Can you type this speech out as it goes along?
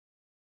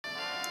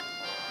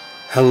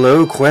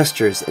Hello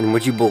Questers, and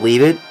would you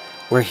believe it?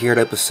 We're here at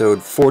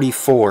episode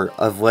 44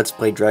 of Let's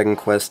Play Dragon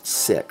Quest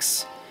VI.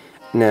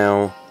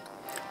 Now,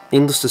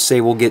 needless to say,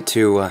 we'll get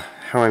to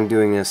how I'm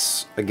doing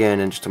this again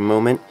in just a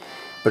moment,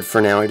 but for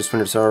now I just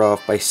wanted to start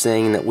off by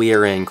saying that we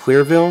are in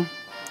Clearville,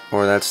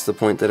 or that's the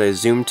point that I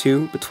zoomed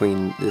to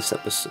between this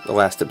episode, the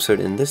last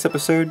episode and this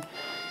episode,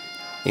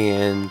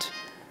 and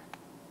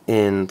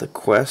in the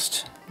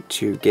quest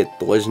to get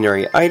the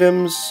legendary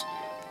items,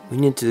 we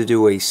need to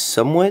do a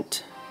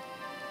somewhat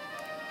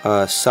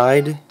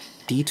side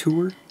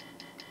detour,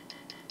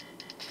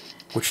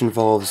 which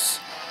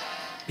involves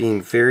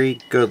being very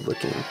good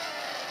looking.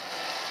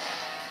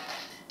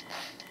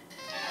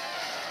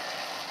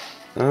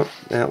 Oh,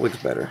 that looks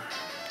better.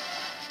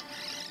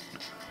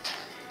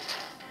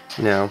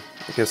 Now,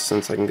 I guess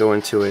since I can go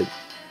into it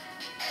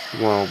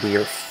while we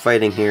are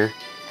fighting here,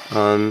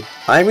 I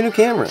have a new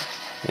camera,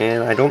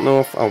 and I don't know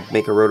if I'll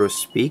make a Roto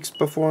Speaks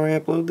before I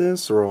upload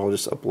this, or I'll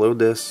just upload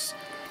this,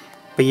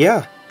 but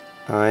yeah.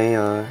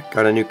 I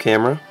got a new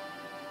camera,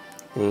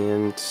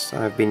 and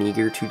I've been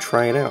eager to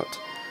try it out.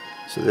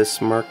 So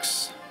this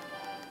marks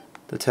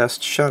the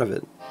test shot of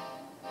it.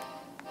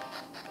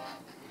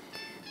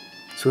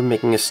 So we're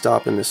making a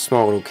stop in this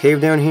small little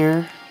cave down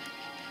here,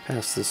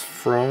 past this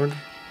frog.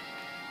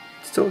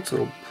 It still looks a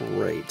little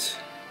bright.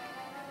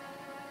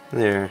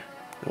 There,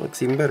 that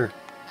looks even better.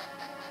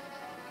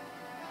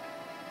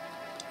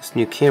 This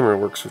new camera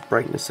works with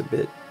brightness a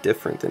bit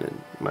different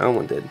than my old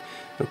one did.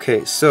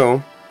 Okay,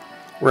 so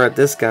we're at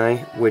this guy,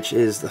 which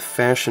is the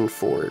Fashion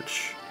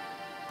Forge,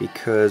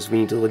 because we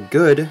need to look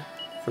good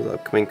for the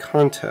upcoming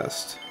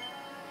contest.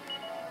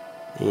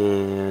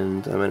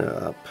 And I'm gonna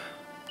up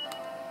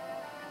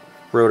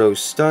Roto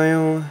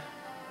style,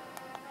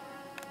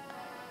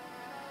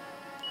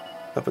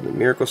 up in the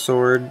Miracle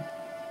Sword.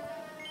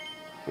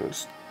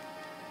 Let's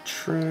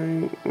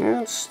try.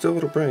 Yeah, it's still a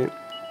little bright.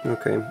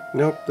 Okay,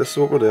 nope, this is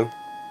what we'll do.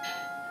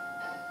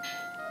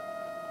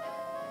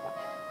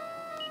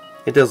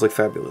 It does look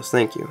fabulous,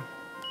 thank you.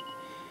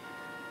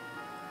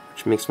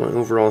 Which makes my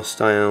overall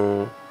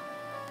style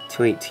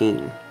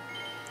 218.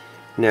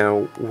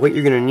 Now, what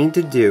you're going to need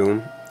to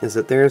do is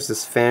that there's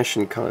this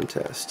fashion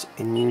contest,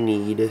 and you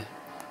need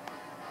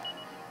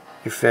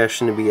your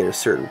fashion to be at a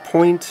certain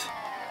point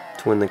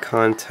to win the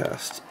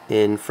contest.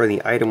 And for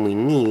the item we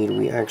need,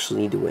 we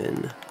actually need to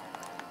win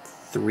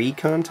 3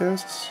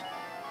 contests.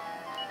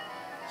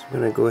 So I'm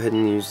going to go ahead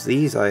and use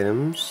these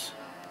items.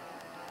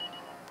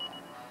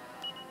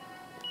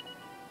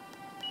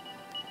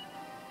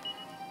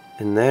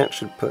 And that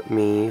should put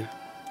me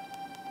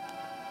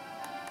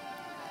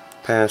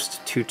past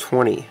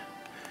 220,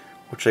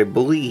 which I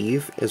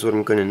believe is what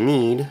I'm going to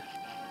need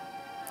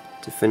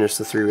to finish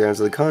the 3 rounds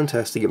of the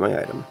contest to get my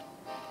item.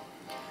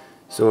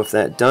 So with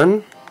that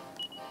done,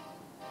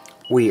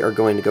 we are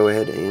going to go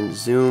ahead and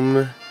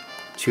zoom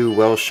to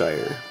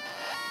Welshire.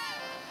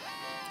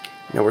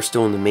 Now we're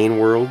still in the main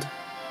world.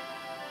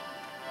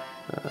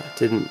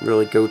 Didn't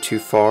really go too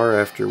far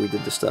after we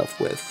did the stuff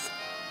with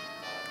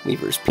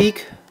Weaver's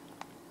Peak.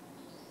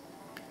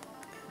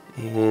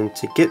 And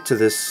to get to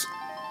this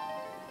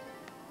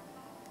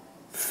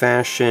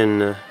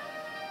fashion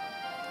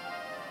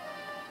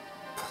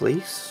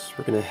place,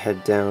 we're going to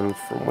head down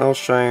from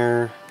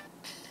Welshire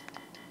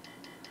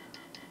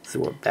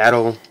through a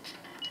battle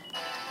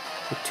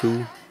or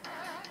 2.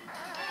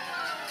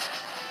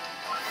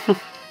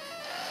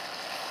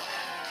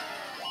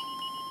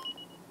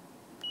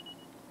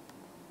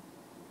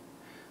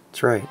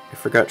 That's right, I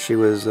forgot she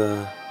was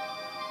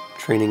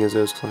training as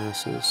those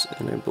classes,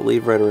 and I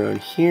believe right around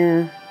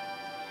here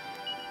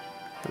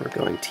we're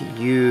going to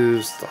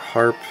use the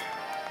harp.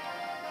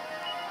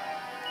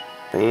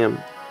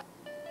 Bam.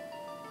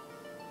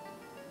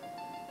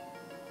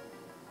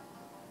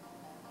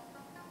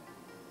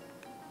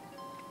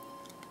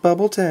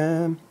 Bubble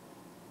time.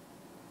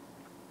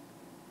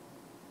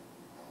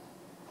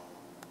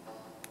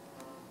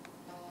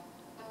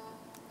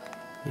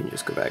 And you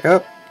just go back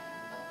up.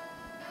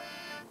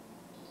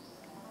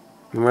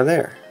 And we're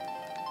there.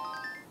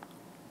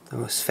 The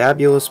most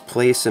fabulous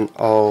place in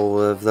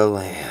all of the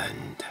land.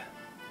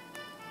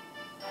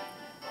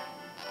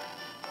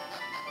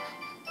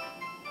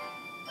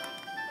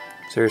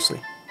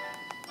 Seriously.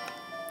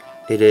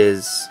 It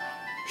is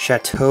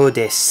Chateau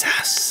de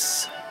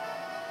Sass.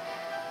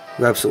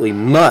 You absolutely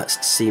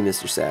must see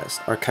Mr. Sass,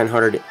 our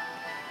kind-hearted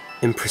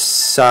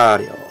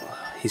impresario.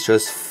 He's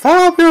just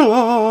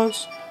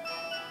fabulous.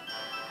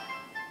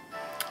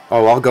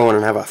 Oh, I'll go in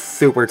and have a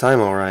super time,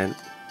 alright.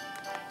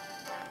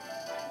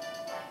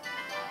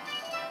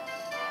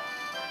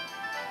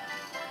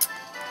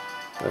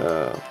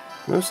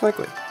 Most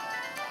likely.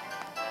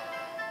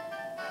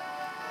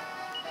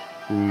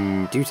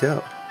 Do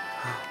tell.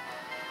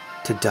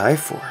 To die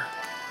for.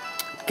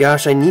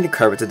 Gosh, I need a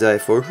carpet to die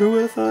for. Who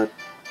would have thought?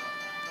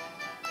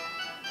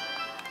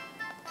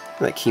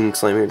 That King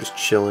Slime here just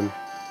chilling.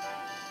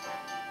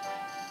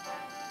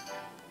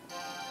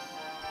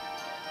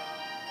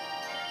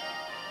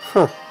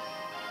 Huh.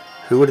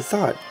 Who would have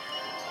thought?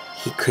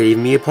 He could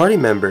even be a party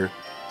member.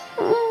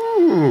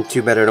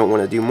 Too bad I don't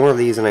want to do more of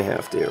these than I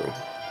have to.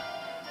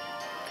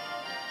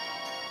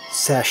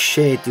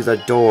 Sashay through the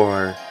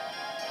door.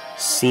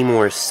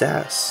 Seymour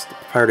Sass, the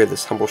part of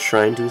this humble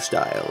shrine to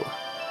style.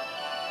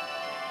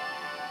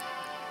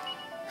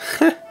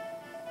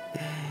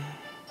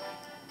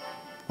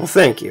 Well,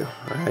 thank you.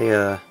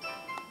 I,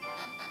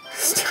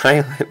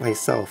 style it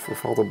myself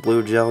with all the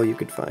blue gel you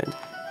could find.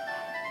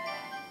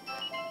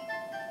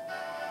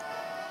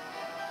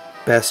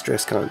 Best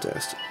dress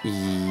contest.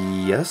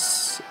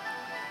 Yes.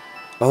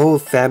 Oh,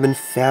 Fab and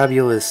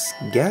Fabulous.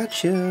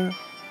 Gotcha.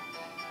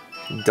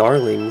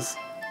 Darlings.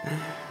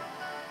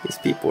 These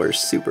people are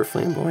super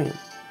flamboyant.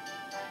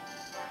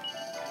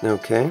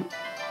 Okay.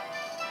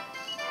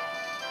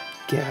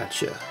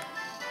 Gotcha.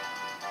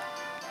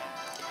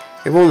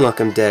 It won't look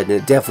I'm dead, and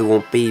it definitely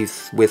won't be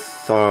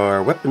with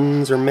our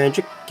weapons or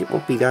magic. It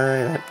won't be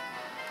that.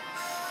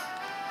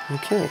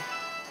 Okay.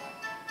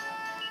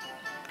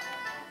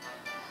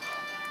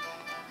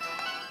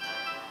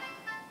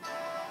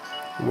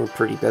 More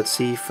pretty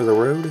Betsy for the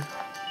road.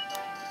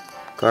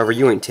 However,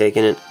 you ain't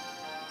taking it.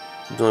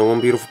 There's only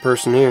one beautiful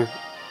person here.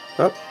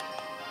 Oh.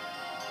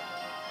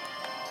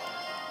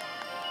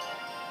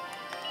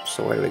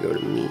 So why did I go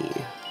to me?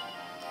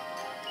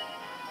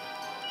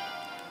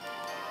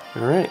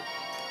 Alright.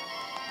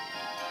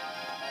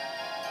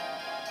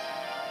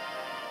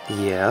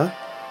 Yeah.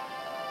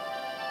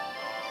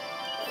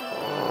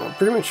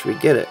 Pretty much we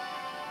get it.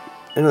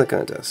 End of the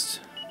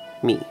contest.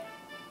 Me.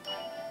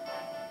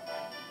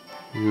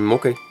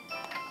 Okay.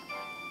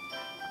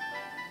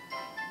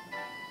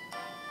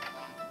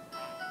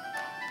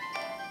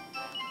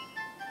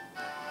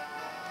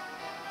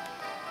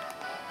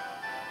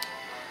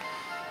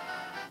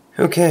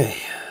 Okay.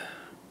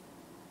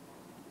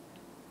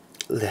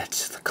 Let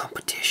the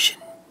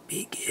competition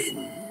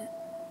begin.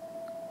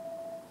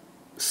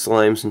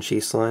 Slimes and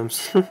cheese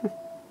slimes.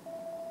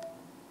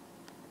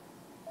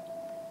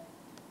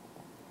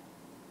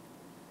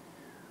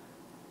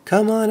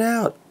 Come on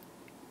out.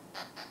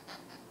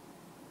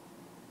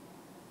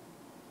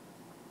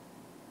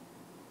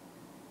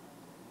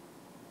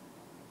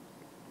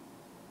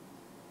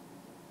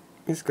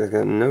 This guy's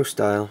got no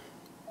style.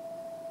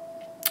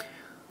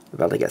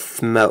 About to get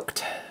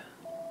smoked.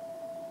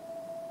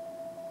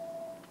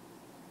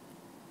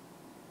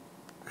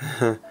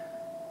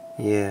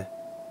 Yeah.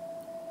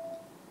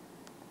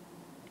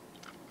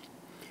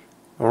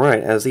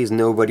 Alright, as these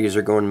nobodies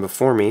are going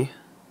before me.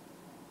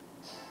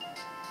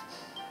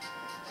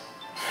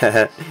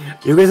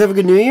 You guys have a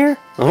good New Year?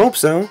 I hope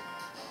so.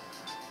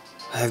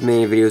 I've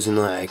made videos in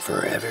like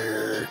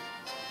forever.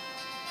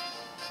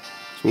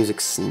 This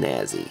music's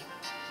snazzy.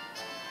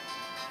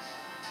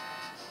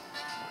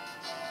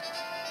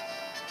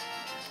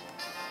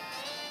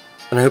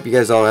 And I hope you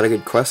guys all had a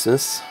good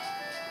Questmas.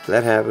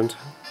 That happened.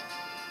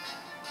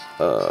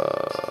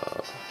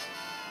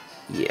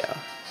 Yeah.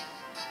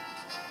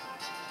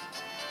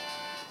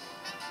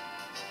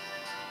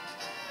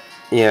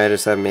 Yeah, I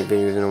just haven't made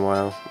videos in a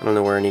while. I don't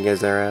know where any of you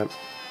guys are at.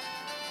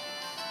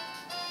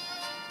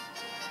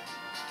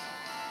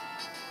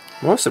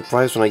 I'm always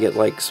surprised when I get,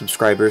 like,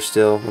 subscribers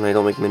still, when I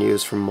don't make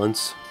videos for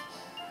months.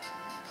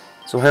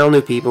 So, hello,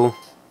 new people.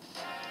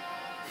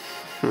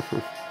 My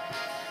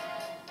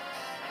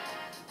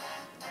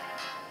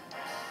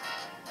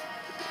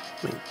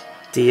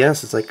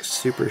DS is, like,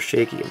 super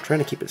shaky. I'm trying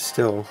to keep it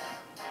still.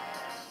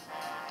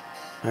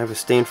 I have a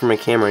stand for my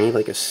camera. I need,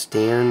 like, a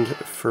stand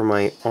for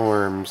my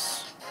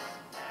arms.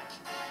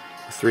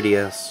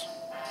 3DS.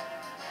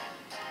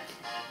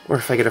 Or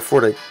if I could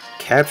afford a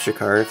capture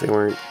card if they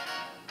weren't...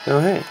 Oh,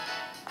 hey.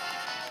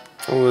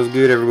 Oh, it was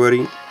good,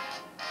 everybody.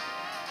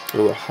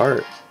 Oh, a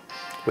heart.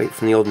 Wait,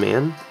 from the old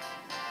man?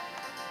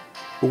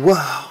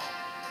 Wow.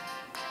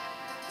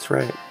 That's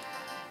right.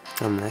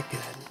 I'm that good.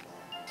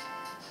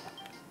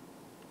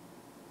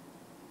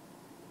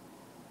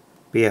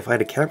 But yeah, if I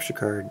had a capture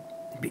card,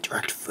 it'd be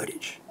direct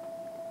footage.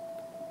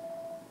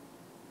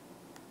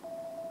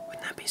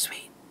 Wouldn't that be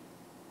sweet?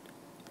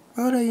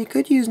 Oh, you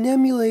could use an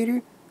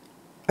emulator.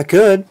 I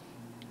could.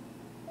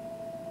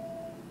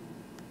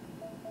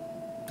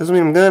 Doesn't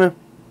mean I'm gonna.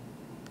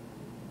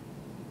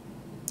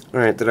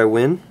 Alright, did I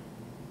win?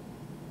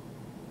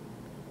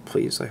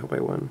 Please, I hope I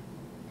won.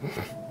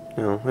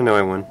 No, I know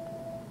I won.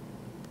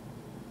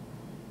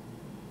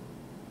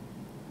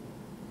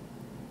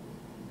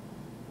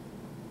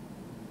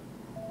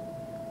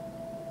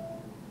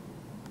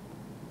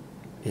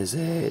 Is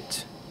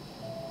it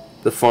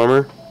the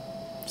farmer?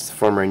 It's the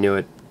farmer, I knew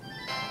it.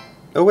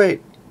 Oh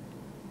wait.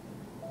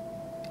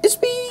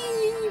 It's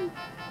me!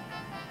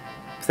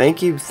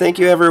 Thank you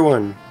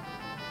everyone.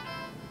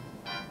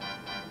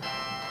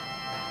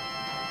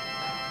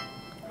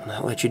 I'll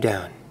not let you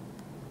down.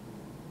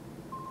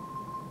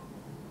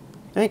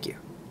 Thank you.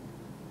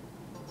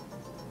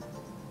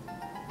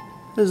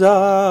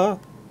 Huzzah!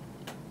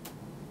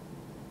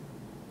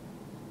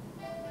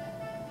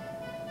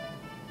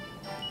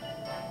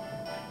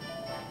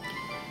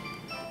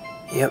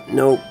 Yep,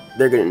 nope,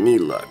 they're gonna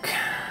need luck.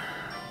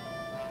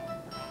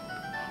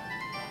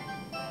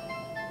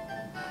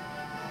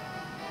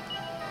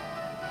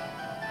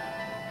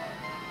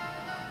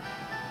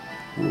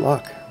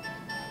 Luck.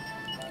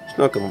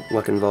 There's no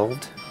luck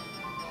involved.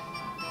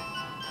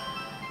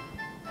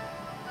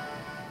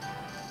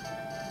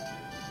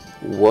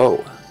 Whoa.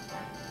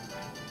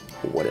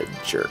 What a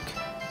jerk.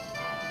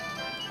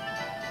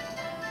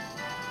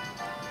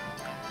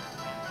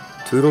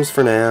 Toodles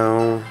for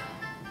now.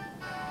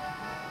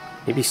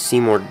 Maybe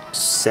Seymour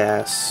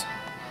Sass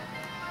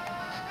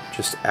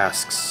just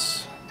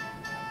asks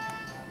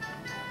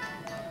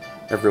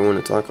everyone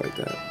to talk like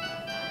that.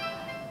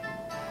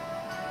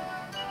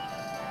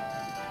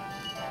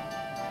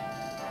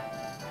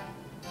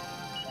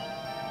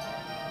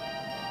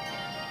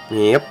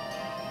 Yep.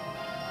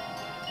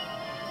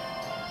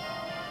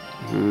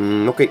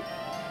 Okay.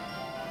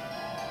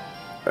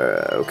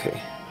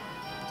 Okay.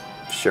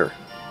 Sure.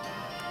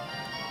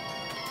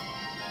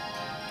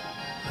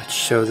 Let's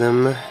show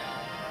them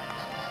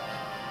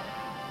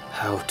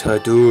how to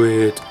do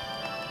it.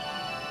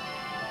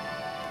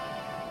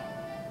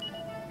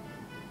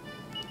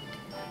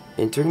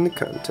 Entering the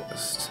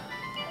contest.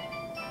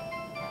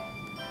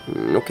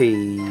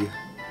 Okay.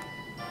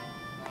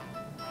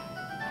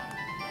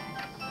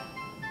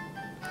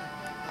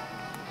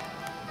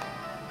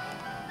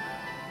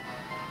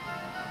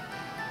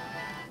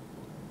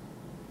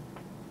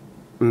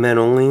 Men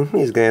only.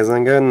 These guys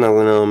ain't got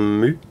nothing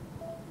on me.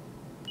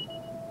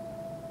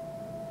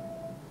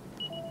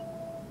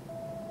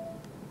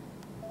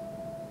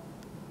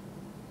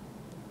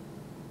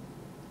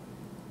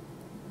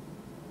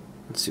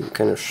 Let's see what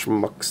kind of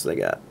schmucks they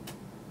got.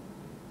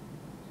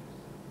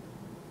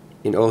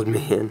 An old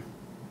man.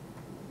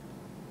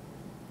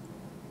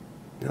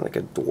 Is that like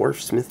a dwarf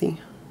smithy?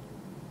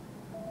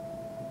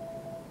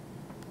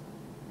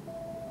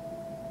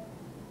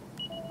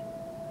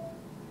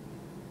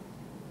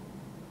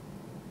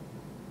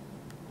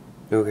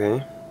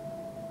 Okay.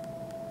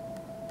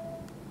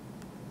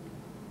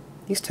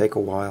 These take a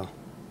while.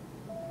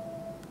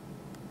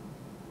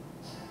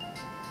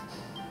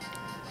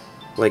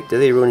 Like, do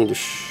they really need to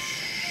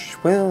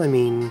well, I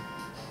mean,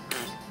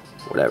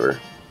 whatever.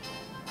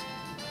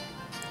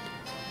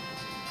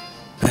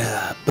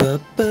 I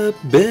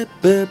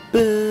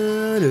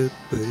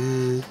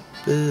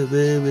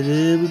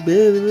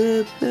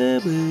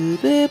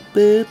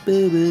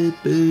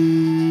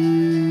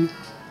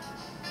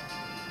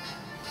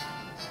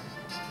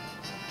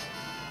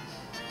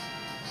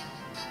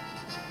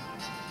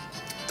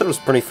thought it was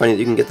pretty funny that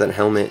you can get that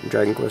helmet in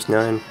Dragon Quest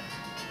IX.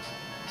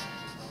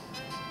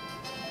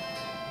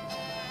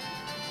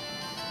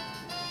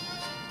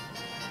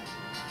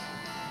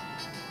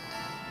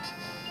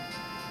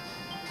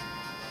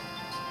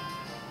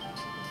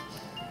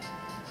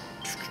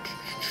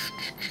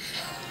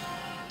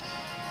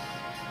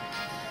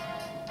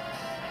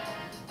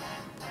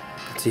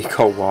 What's he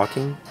called,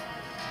 walking?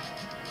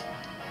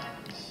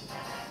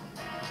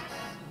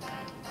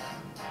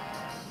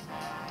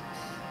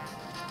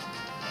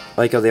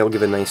 I like how they all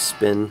give a nice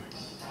spin.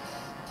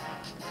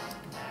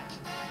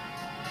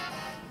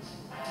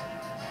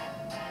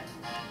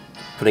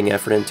 Putting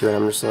effort into it,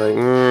 I'm just like,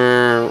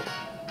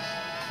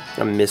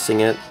 I'm missing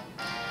it.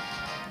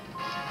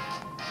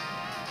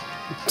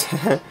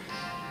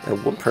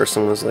 And one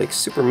person was like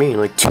super mean,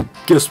 like,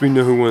 guess we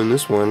know who won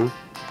this one.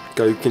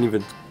 Guy who can't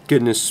even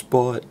get in his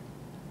spot.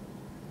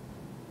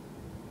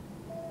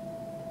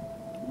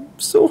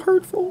 So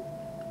hurtful.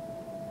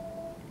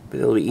 But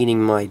they'll be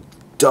eating my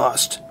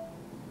dust.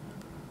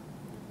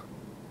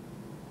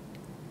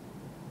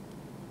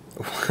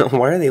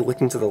 Why are they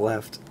looking to the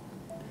left?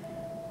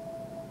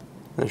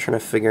 They're trying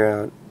to figure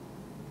out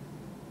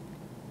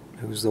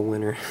who's the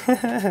winner.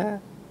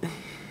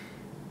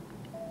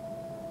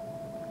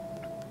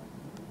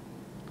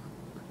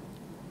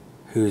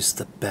 Who's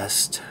the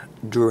best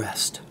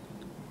dressed?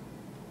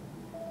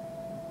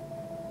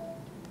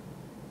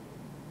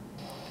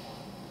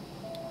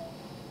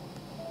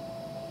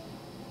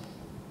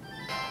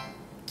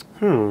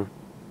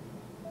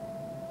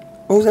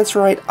 Oh, that's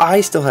right. I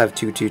still have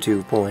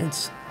 222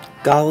 points.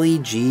 Golly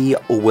gee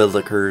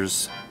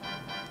willikers.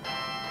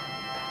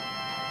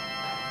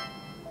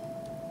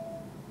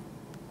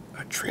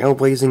 A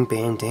trailblazing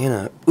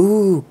bandana.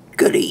 Ooh,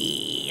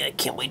 goody. I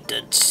can't wait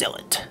to sell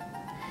it.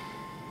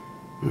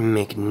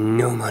 Make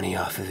no money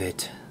off of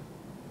it.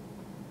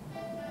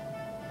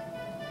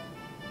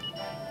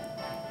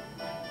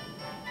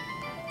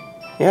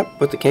 Yep,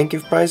 but they can't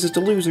give prizes to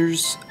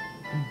losers.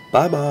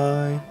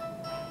 Bye-bye.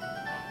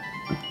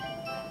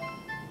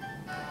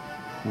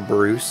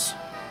 Bruce.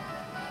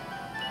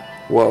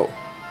 Whoa.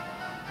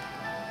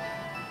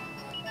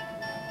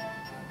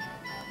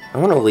 I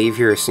want to leave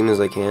here as soon as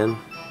I can.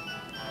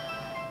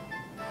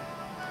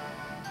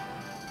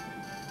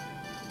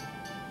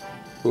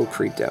 A little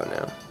creeped out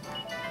now.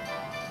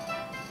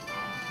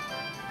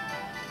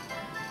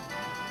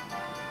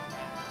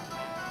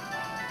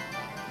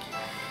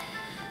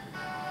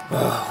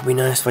 Oh, it'd be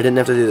nice if I didn't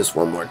have to do this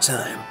one more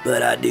time,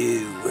 but I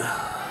do.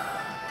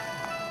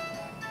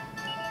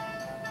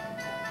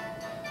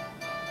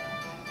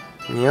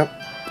 Yep.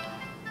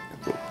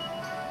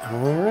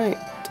 Alright.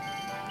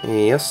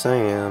 Yes, I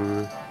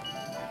am.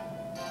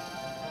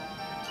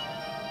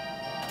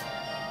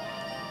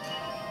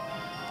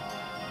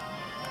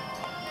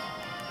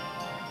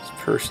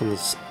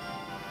 person's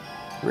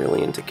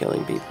really into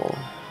killing people.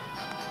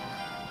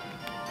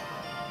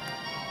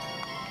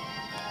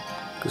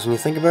 Because when you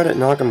think about it,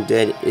 knock 'em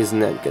dead isn't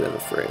that good of a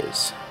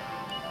phrase.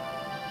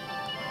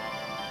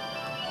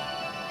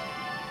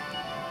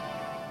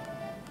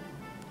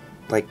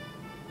 Like,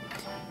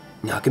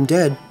 knock 'em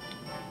dead.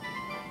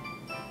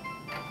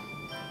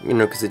 You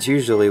know, because it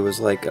usually was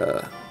like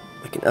an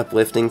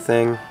uplifting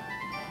thing.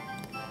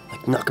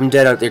 Like, knock 'em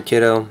dead out there,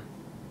 kiddo.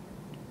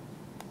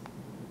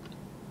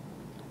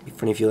 Be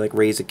funny if you like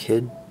raise a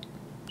kid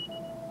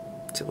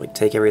to like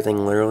take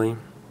everything literally.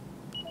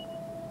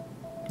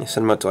 You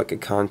send them out to like a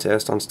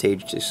contest on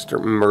stage, just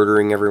start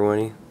murdering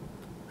everybody.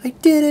 I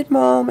did it,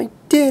 Mom! I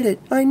did it!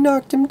 I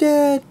knocked him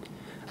dead!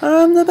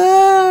 I'm the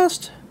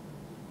best!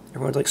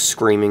 Everyone's like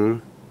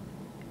screaming.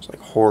 There's like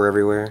horror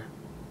everywhere.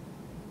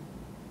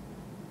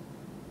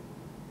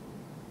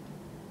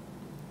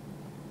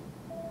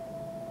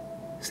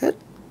 Is that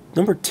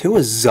number 2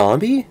 a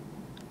zombie?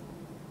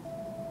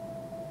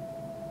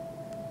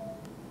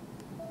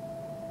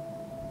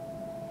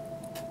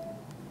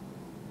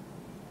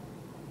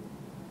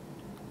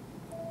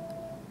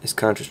 His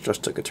conscience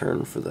just took a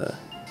turn for the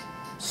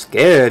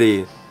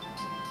scary.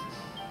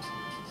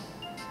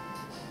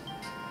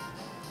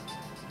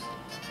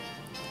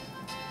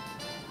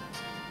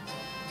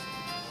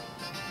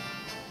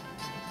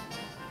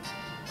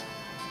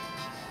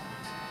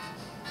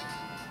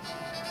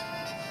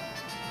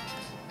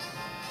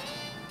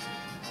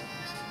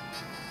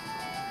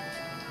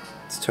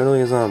 It's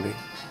totally a zombie.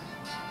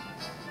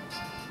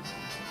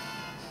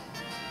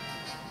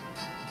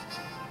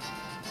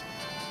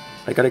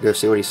 I gotta go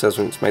see what he says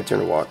when it's my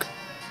turn to walk.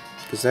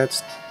 Because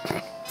that's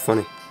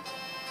funny.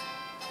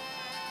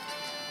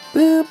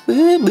 I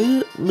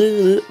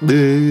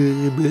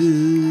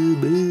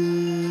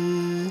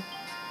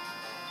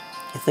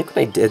think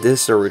when I did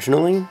this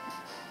originally,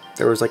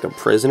 there was like a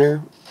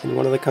prisoner in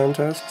one of the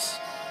contests.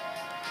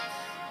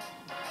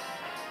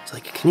 It's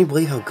like, can you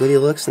believe how good he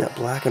looks in that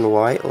black and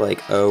white?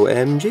 Like,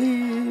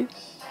 OMG.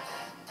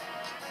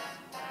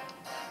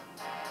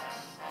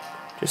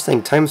 Just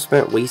think, time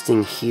spent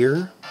wasting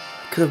here.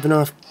 Could have been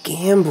off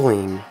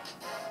gambling.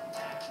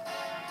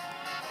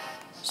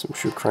 Some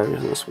true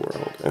crimes in this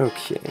world.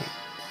 Okay.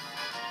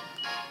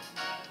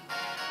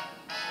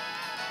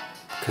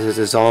 Because it's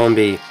a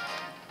zombie.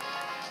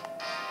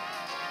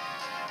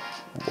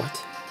 What?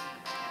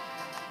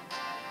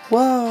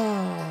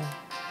 Whoa!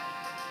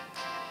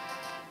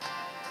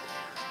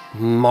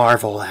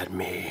 Marvel at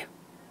me.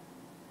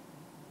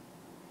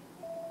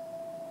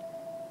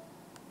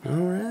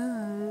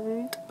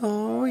 Alright.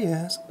 Oh,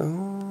 yes.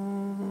 Oh.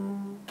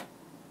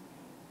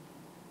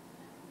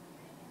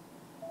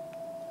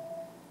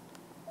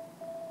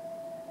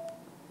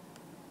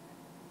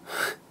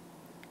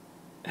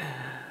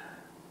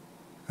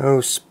 Oh,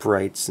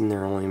 sprites, and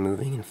they're only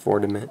moving in four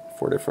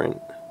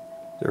different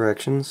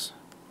directions.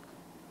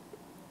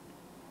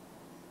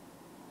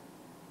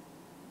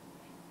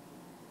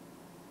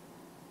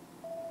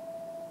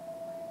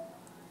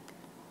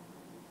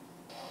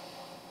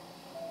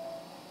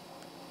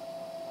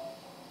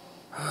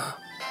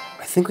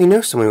 I think we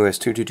know someone who has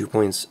 222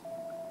 points.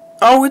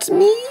 Oh, it's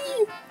me!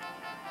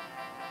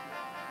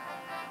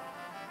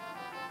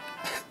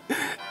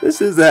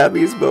 This is the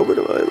happiest moment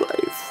of my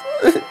life.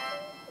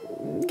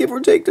 Give or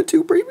take the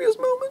 2 previous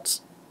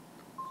moments.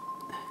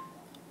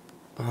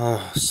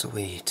 Oh,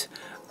 sweet.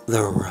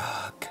 The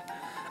Rock.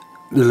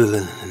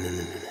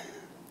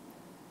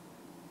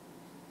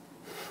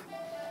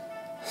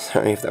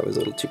 Sorry if that was a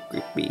little too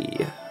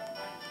creepy.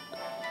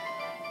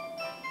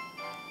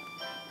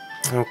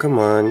 Oh, come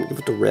on. Give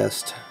it the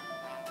rest.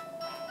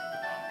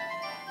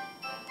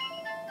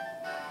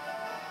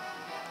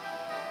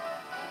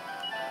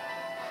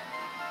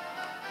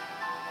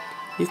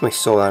 Leave my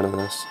soul out of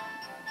this.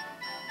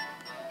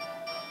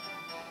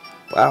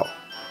 Wow.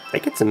 I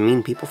get some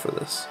mean people for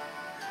this.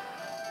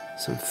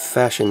 Some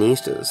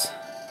fashionistas.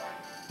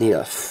 Need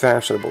a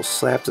fashionable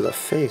slap to the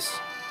face.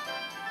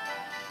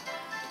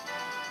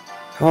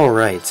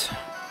 Alright.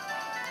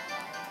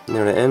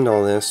 Now to end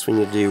all this, we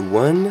need to do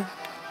one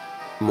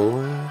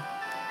more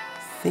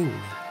thing.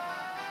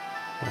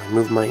 I'll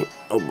move my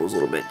elbows a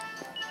little bit.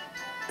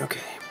 Okay.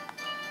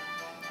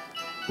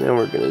 Now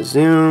we're gonna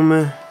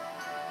zoom.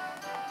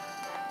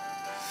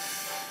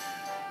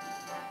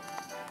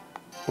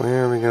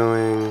 Where are we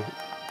going?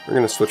 We're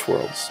gonna switch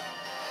worlds.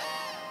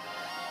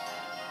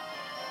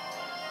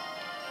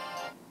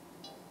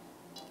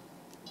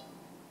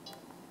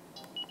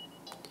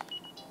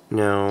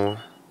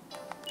 Now,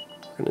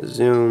 we're gonna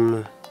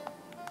zoom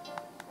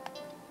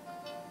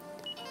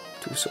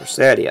to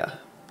Sorceria.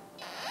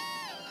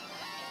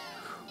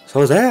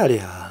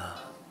 Sorceria!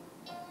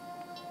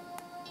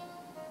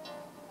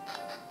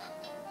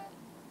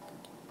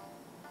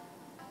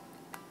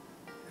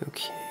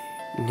 Okay,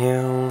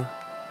 now...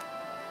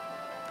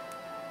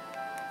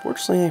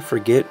 Fortunately, I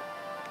forget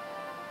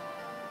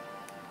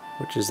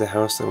which is the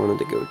house I wanted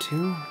to go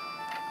to.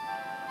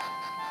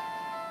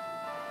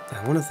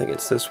 I want to think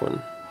it's this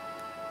one.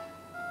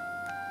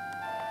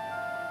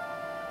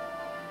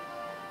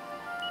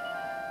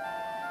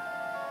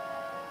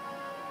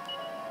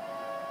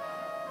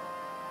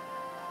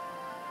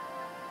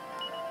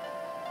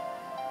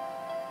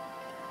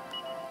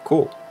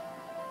 cool.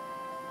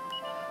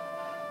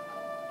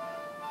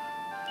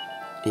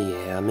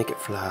 Yeah, make it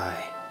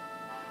fly.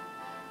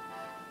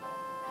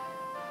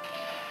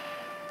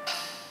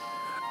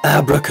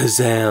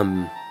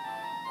 Abracazam!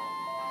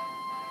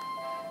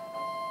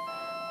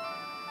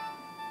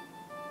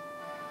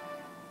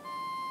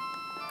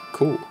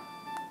 Cool.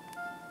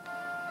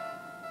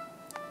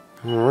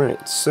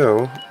 Alright,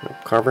 so,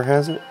 Carver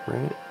has it,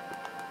 right?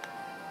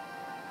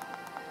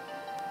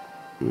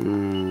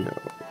 No.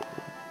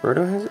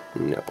 Roto has it?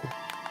 No.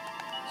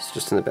 It's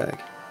just in the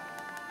bag.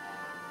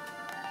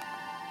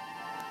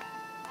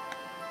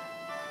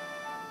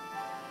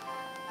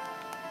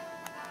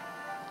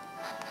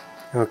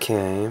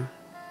 Okay.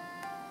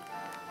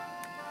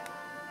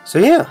 So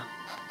yeah,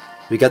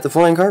 we got the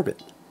flying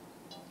carpet.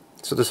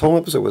 So this whole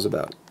episode was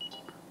about.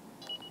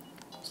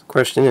 So the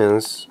question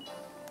is,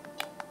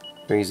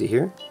 where is he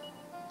here?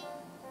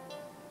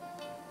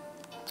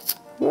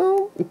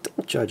 Well,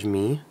 don't judge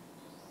me.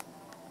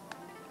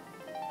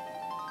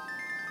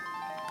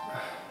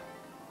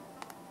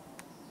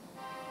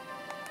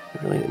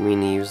 I really didn't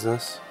mean to use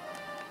this.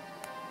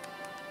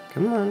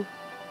 Come on.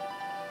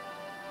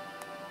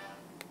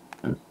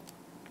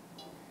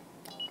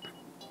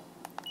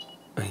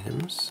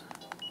 Items.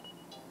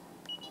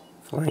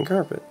 Flying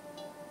carpet.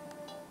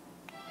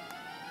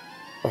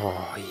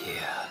 Oh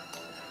yeah.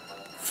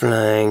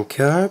 Flying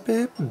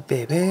carpet,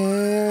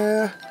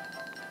 baby.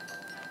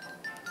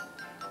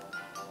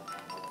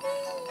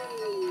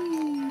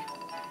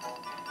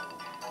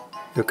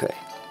 Okay.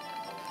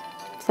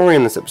 Before we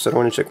end this episode, I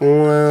want to check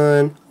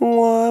one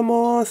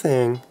more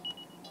thing.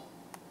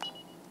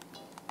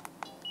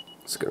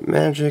 Let's go to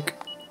magic,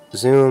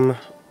 zoom,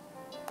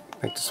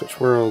 back to switch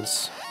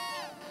worlds.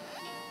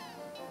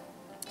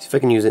 See if I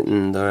can use it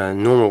in the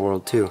normal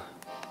world too.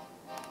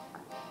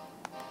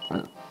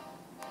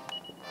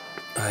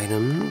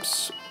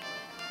 Items.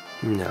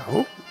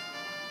 No.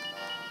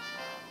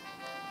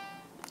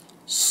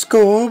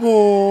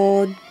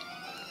 Scoreboard.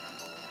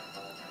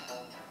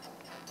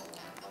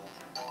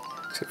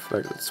 Except for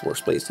it's the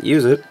worst place to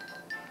use it.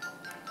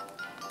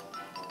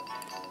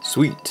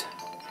 Sweet.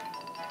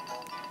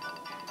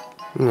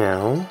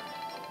 Now,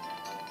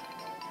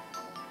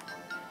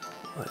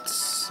 let's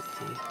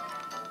see.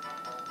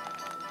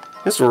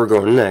 This is where we're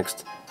going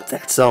next. But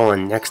that's all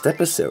in next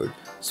episode.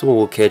 So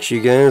we'll catch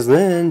you guys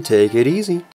then. Take it easy.